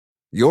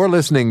You're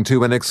listening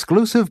to an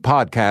exclusive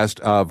podcast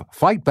of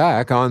Fight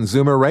Back on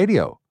Zoomer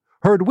Radio.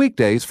 Heard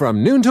weekdays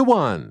from noon to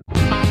 1.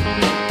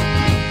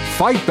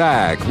 Fight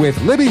Back with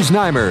Libby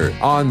Znaimer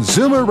on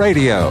Zoomer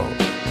Radio.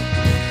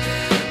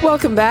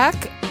 Welcome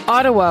back.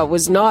 Ottawa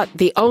was not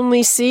the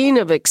only scene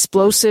of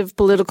explosive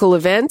political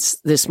events.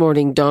 This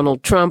morning,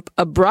 Donald Trump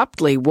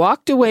abruptly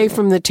walked away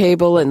from the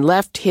table and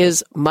left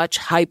his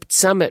much-hyped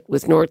summit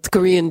with North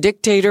Korean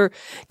dictator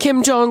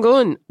Kim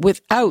Jong-un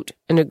without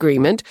an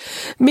agreement.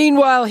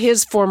 Meanwhile,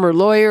 his former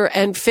lawyer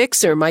and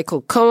fixer,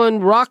 Michael Cohen,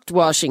 rocked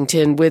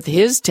Washington with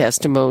his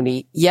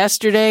testimony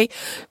yesterday.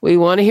 We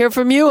want to hear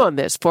from you on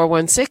this.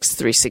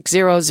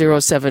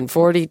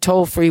 416-360-0740,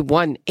 toll-free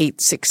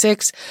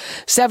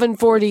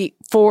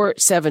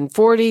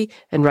 1-866-740-4740.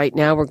 And right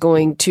now we're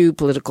going to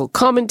political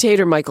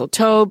commentator Michael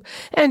Taube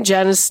and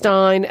Janice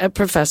Stein, a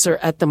professor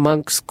at the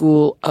Munk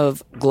School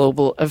of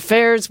Global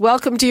Affairs.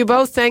 Welcome to you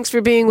both. Thanks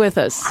for being with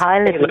us.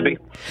 Hi, Libby.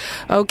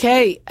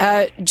 Okay,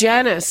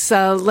 Janice,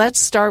 let's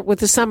start with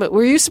the summit.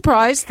 Were you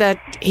surprised that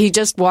he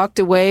just walked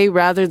away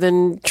rather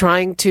than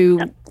trying to...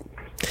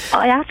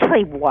 I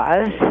actually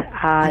was,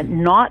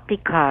 not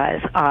because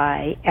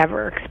I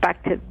ever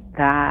expected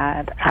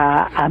that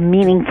a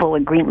meaningful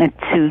agreement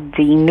to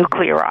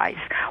denuclearize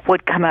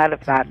would come out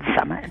of that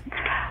summit.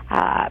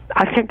 I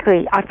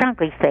frankly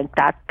think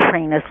that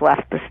train has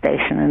left the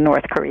station and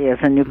North Korea is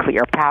a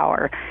nuclear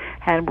power,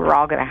 and we're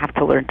all going to have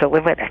to learn to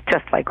live with it,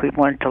 just like we've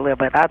learned to live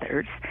with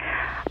others.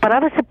 But I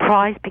was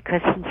surprised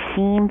because he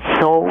seemed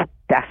so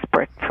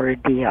desperate for a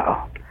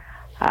deal.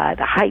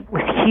 The hype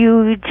was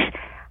huge.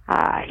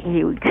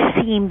 He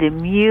seemed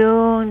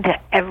immune to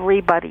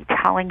everybody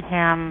telling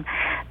him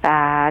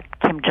that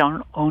Kim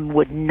Jong-un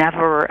would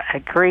never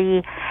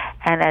agree.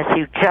 And as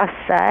you just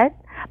said,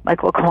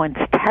 Michael Cohen's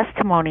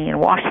testimony in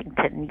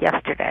Washington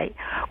yesterday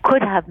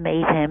could have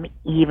made him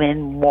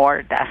even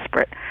more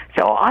desperate.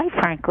 So I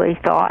frankly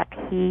thought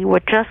he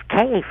would just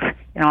cave,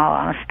 in all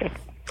honesty.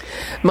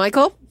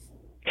 Michael?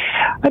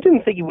 I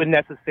didn't think he would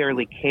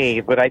necessarily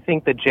cave, but I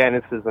think that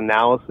Janice's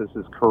analysis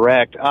is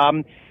correct.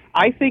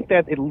 I think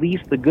that at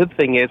least the good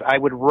thing is I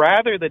would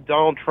rather that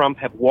Donald Trump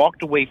have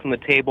walked away from the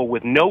table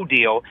with no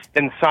deal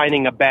than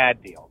signing a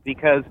bad deal,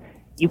 because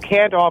you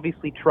can't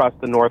obviously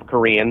trust the North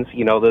Koreans,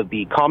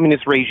 the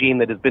communist regime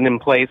that has been in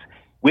place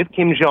with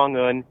Kim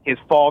Jong-un, his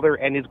father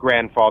and his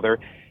grandfather,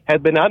 has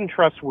been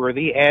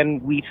untrustworthy,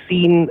 and we've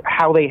seen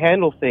how they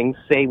handle things,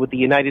 say, with the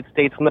United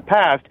States in the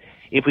past.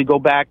 If we go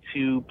back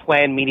to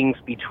planned meetings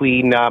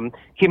between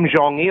Kim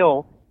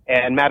Jong-il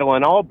and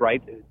Madeleine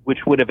Albright,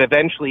 which would have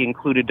eventually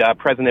included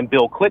President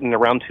Bill Clinton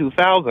around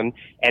 2000,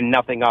 and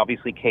nothing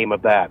obviously came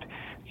of that.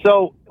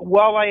 So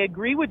while I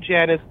agree with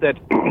Janice that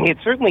it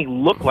certainly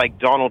looked like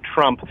Donald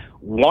Trump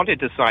wanted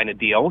to sign a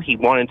deal, he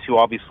wanted to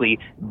obviously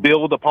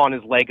build upon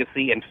his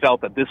legacy and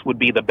felt that this would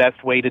be the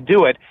best way to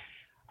do it,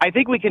 I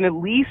think we can at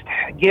least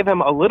give him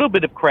a little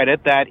bit of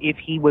credit that if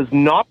he was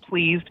not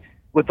pleased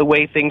with the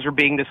way things were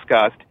being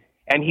discussed,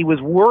 and he was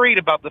worried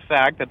about the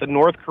fact that the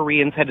North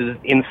Koreans had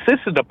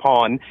insisted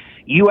upon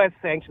U.S.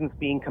 sanctions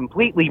being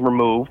completely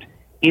removed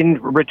in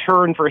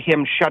return for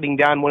him shutting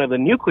down one of the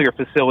nuclear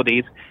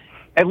facilities,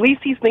 at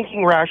least he's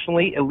thinking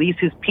rationally, at least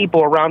his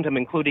people around him,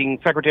 including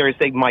Secretary of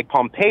State Mike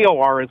Pompeo,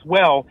 are as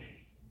well.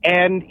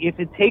 And if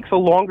it takes a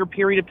longer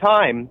period of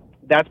time,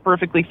 that's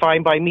perfectly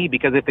fine by me,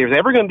 because if there's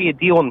ever going to be a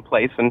deal in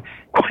place, and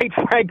quite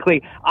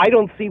frankly, I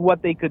don't see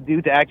what they could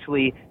do to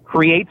actually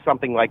create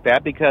something like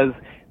that, because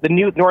the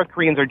North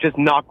Koreans are just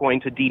not going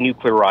to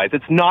denuclearize.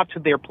 It's not to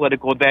their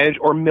political advantage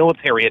or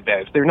military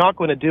advantage. They're not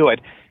going to do it.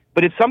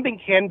 But if something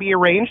can be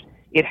arranged,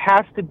 it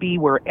has to be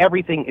where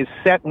everything is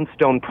set in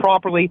stone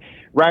properly,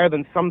 rather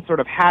than some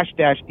sort of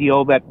hash-dash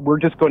deal that we're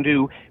just going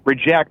to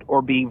reject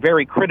or be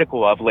very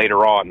critical of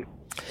later on.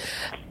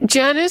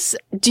 Janice,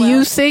 do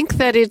you think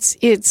that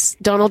it's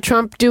Donald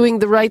Trump doing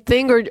the right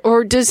thing,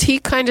 or does he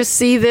kind of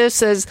see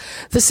this as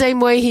the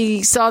same way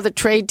he saw the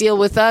trade deal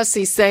with us?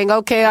 He's saying,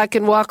 okay, I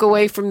can walk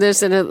away from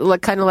this, and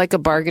kind of like a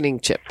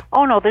bargaining chip.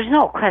 Oh, no, there's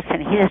no question.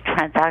 He's a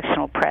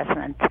transactional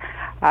president.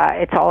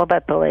 It's all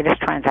about the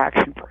latest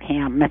transaction for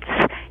him.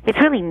 It's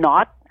really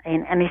not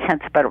in any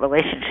sense about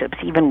relationships,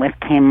 even with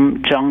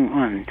Kim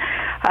Jong-un.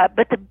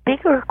 But the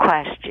bigger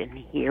question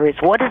here is,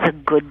 what does a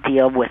good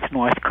deal with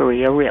North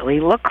Korea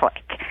really look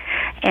like?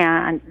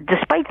 And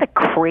despite the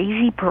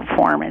crazy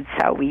performance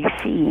that we've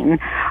seen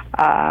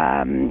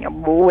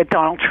with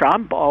Donald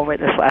Trump over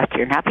this last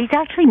year and a half, he's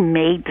actually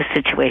made the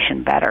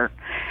situation better.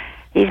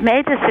 He's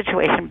made the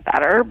situation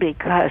better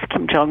because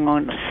Kim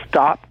Jong-un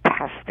stopped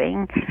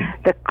testing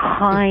the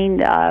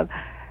kind of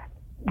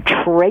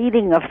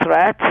trading of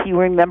threats. You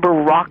remember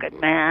Rocket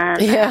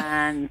Man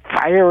and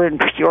Fire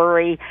and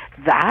Fury.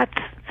 That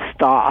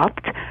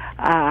stopped.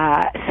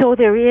 So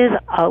there is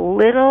a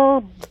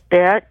little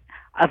bit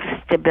of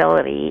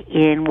stability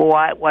in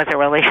what was a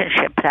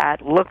relationship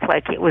that looked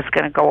like it was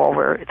going to go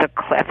over the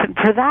cliff. And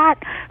for that,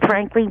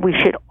 frankly, we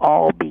should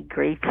all be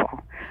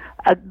grateful.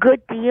 a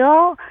good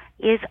deal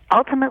is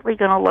ultimately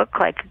going to look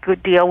like a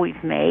good deal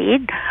we've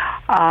made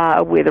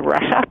with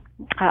Russia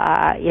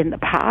in the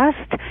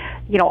past.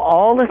 You know,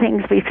 all the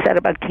things we've said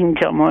about Kim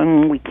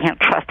Jong-un, we can't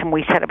trust him,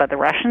 we said about the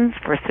Russians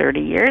for 30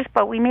 years,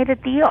 but we made a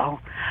deal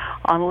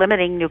on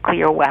limiting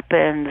nuclear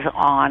weapons,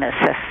 on a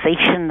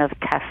cessation of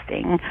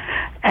testing,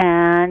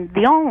 and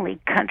the only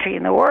country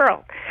in the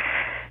world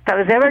that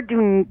was ever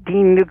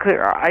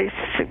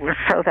denuclearized was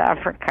South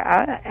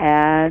Africa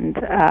and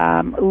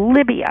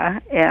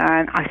Libya,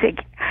 and I think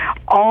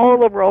all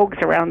the rogues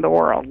around the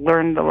world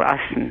learned the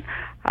lesson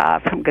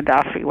from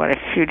Gaddafi, what a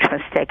huge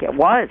mistake it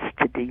was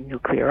to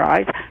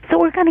denuclearize. So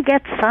we're going to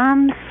get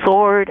some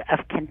sort of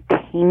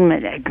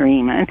containment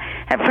agreement.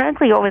 And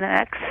frankly, over the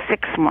next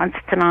 6 months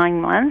to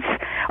 9 months,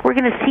 we're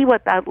going to see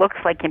what that looks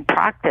like in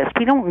practice.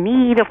 We don't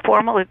need a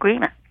formal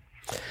agreement.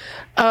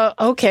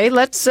 Okay,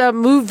 let's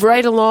move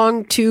right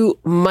along to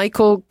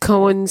Michael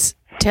Cohen's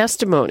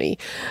testimony.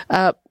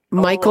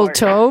 Michael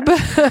Taube.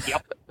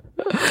 Yep.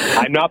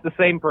 I'm not the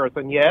same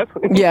person, yes?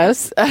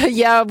 Yes.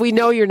 Yeah, we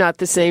know you're not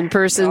the same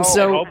person. No,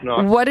 so I hope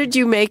not. What did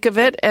you make of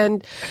it?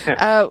 And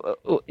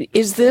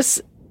is this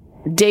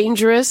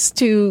dangerous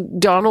to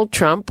Donald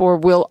Trump, or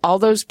will all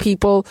those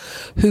people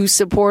who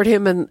support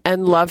him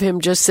and love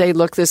him just say,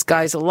 look, this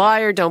guy's a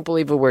liar, don't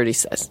believe a word he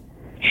says?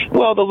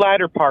 Well, the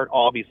latter part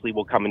obviously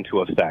will come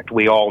into effect.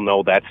 We all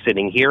know that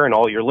sitting here, and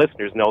all your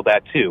listeners know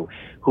that too.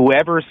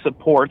 Whoever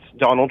supports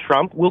Donald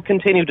Trump will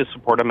continue to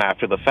support him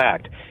after the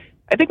fact.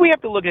 I think we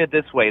have to look at it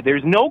this way.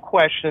 There's no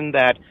question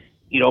that,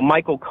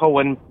 Michael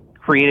Cohen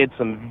created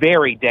some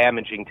very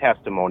damaging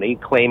testimony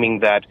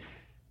claiming that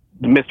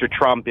Mr.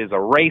 Trump is a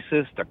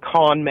racist, a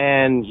con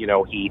man.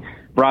 He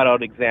brought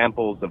out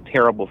examples of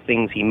terrible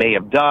things he may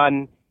have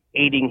done,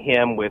 aiding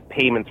him with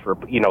payments for,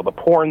 the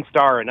porn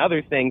star and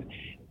other things.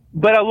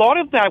 But a lot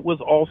of that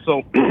was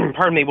also,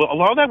 a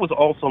lot of that was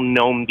also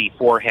known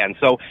beforehand.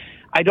 So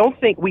I don't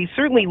think, we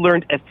certainly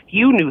learned a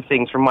few new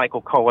things from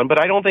Michael Cohen, but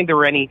I don't think there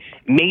were any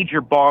major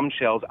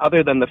bombshells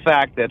other than the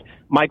fact that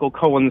Michael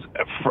Cohen's,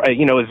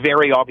 is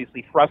very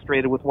obviously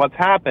frustrated with what's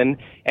happened,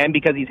 and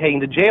because he's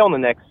heading to jail in the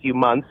next few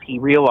months, he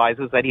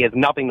realizes that he has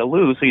nothing to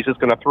lose, so he's just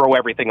going to throw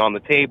everything on the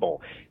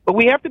table. But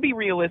we have to be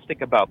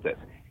realistic about this.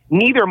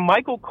 Neither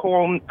Michael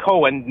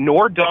Cohen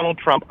nor Donald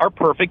Trump are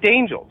perfect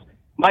angels.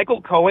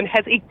 Michael Cohen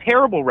has a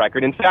terrible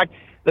record. In fact,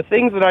 the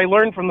things that I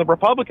learned from the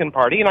Republican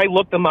Party, and I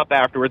looked them up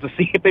afterwards to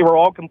see if they were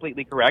all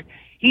completely correct,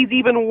 he's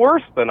even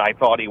worse than I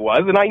thought he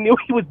was, and I knew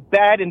he was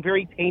bad and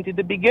very tainted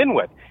to begin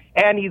with.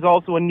 And he's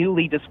also a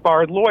newly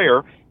disbarred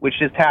lawyer, which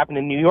just happened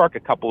in New York a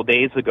couple of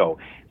days ago.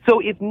 So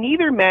if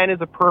neither man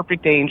is a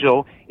perfect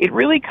angel, it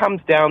really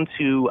comes down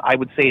to, I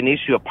would say, an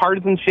issue of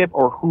partisanship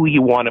or who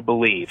you want to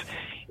believe.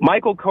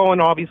 Michael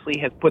Cohen obviously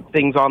has put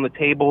things on the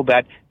table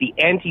that the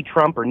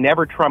anti-Trump or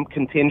never-Trump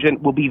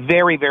contingent will be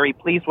very, very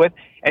pleased with,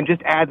 and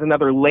just adds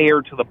another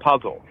layer to the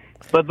puzzle.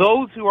 But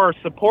those who are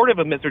supportive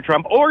of Mr.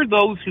 Trump, or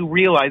those who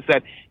realize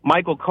that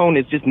Michael Cohen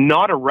is just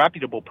not a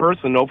reputable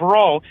person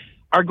overall,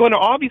 are going to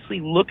obviously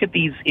look at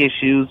these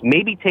issues,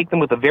 maybe take them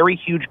with a very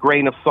huge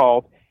grain of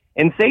salt,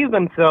 and say to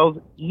themselves,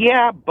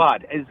 yeah,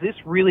 but is this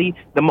really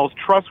the most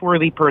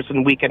trustworthy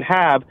person we can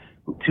have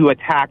to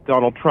attack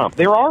Donald Trump?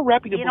 There are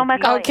reputable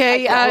people.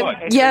 Okay,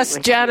 yes,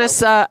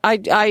 Janice,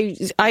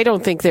 I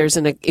don't think there's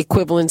an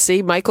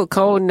equivalency. Michael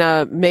Cohen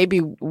may be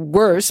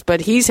worse,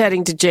 but he's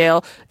heading to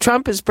jail.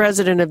 Trump is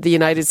president of the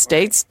United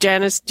States.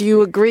 Janice, do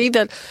you agree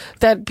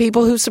that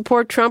people who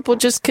support Trump will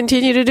just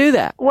continue to do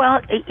that?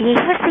 Well, here's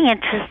the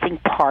interesting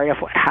part of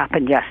what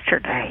happened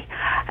yesterday.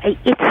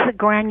 It's the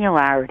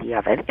granularity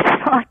of it.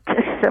 It's not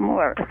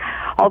dissimilar,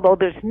 although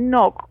there's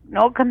no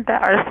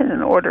comparison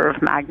in order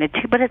of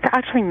magnitude, but it's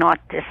actually not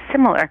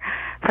dissimilar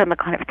from the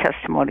kind of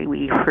testimony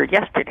we heard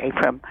yesterday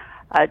from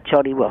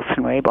Jody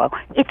Wilson-Raybould.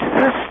 It's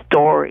the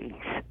stories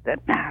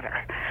that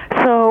matter.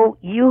 So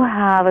you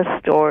have a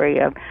story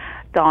of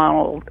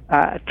Donald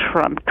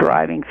Trump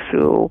driving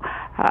through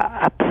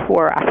a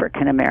poor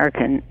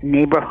African-American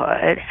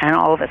neighborhood, and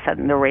all of a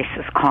sudden the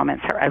racist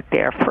comments are out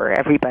there for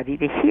everybody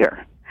to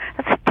hear.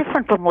 That's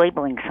different from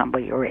labeling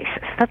somebody a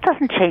racist. That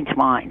doesn't change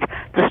minds.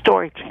 The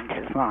story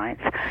changes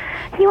minds.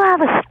 You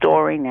have a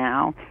story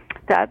now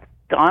that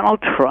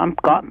Donald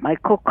Trump got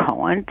Michael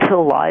Cohen to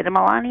lie to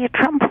Melania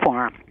Trump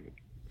for him.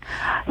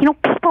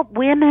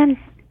 Women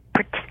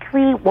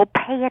particularly will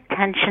pay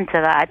attention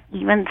to that,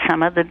 even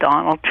some of the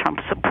Donald Trump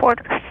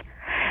supporters.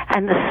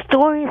 And the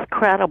story is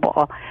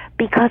credible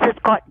because it's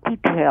got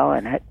detail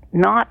in it,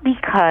 not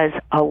because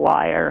a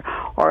liar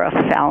or a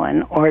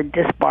felon or a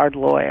disbarred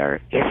lawyer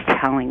is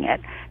telling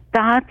it.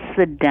 That's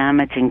the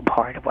damaging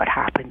part of what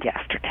happened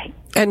yesterday.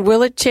 And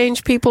will it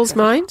change people's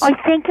minds? I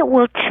think it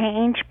will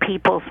change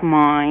people's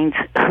minds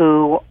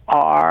who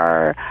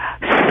are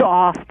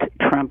soft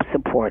Trump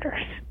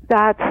supporters.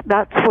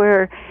 That's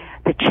where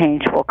the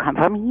change will come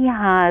from. He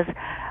has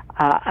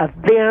a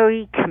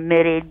very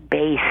committed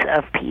base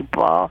of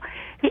people,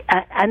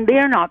 and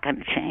they're not going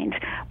to change.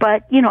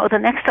 But, the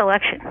next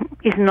election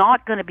is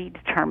not going to be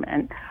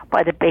determined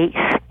by the base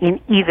in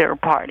either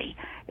party.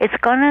 It's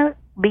going to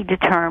be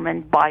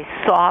determined by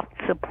soft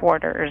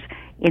supporters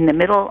in the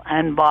middle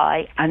and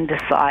by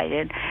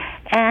undecided.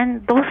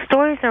 And those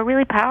stories are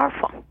really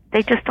powerful.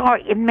 They just are.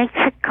 It makes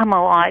it come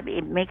alive.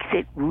 It makes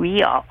it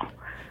real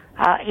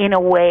in a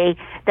way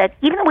that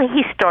even the way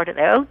he started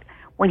out,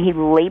 when he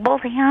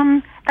labeled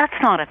him, that's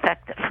not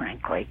effective,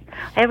 frankly.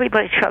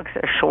 Everybody shrugs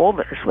their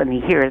shoulders when they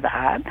hear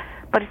that.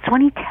 But it's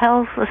when he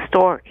tells the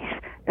stories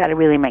that it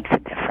really makes a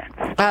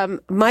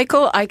difference.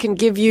 Michael, I can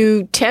give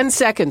you 10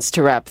 seconds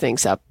to wrap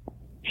things up.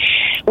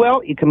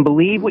 Well, you can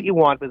believe what you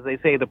want, but as they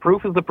say, the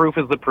proof is the proof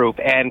is the proof.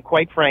 And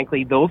quite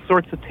frankly, those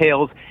sorts of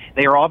tales,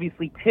 they are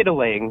obviously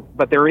titillating,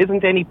 but there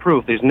isn't any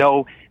proof. There's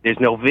no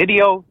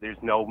video, there's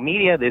no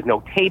media, there's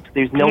no tapes,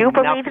 there's no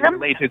nothing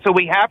related. So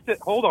we have to,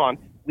 hold on,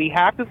 we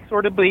have to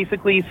sort of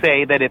basically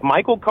say that if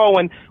Michael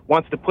Cohen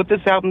wants to put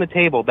this out on the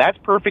table, that's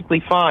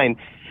perfectly fine.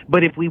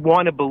 But if we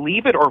want to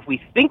believe it, or if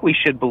we think we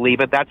should believe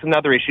it, that's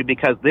another issue,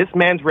 because this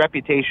man's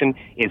reputation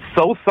is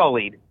so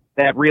sullied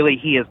that really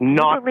he is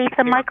not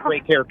a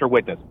great character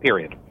witness,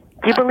 period.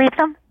 Do you believe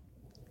them?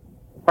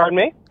 Pardon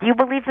me? Do you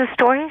believe the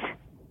stories?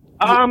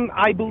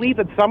 I believe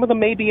that some of them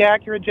may be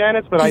accurate,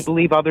 Janice, but I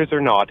believe others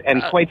are not.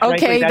 And quite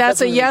frankly, okay,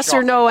 that's a yes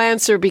or no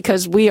answer,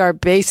 because we are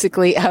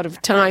basically out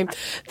of time.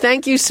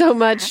 Thank you so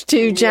much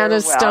to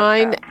Janice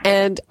Stein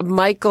and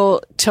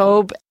Michael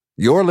Taube.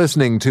 You're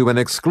listening to an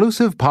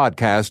exclusive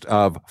podcast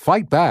of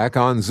Fight Back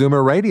on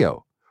Zoomer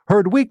Radio.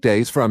 Heard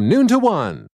weekdays from noon to 1.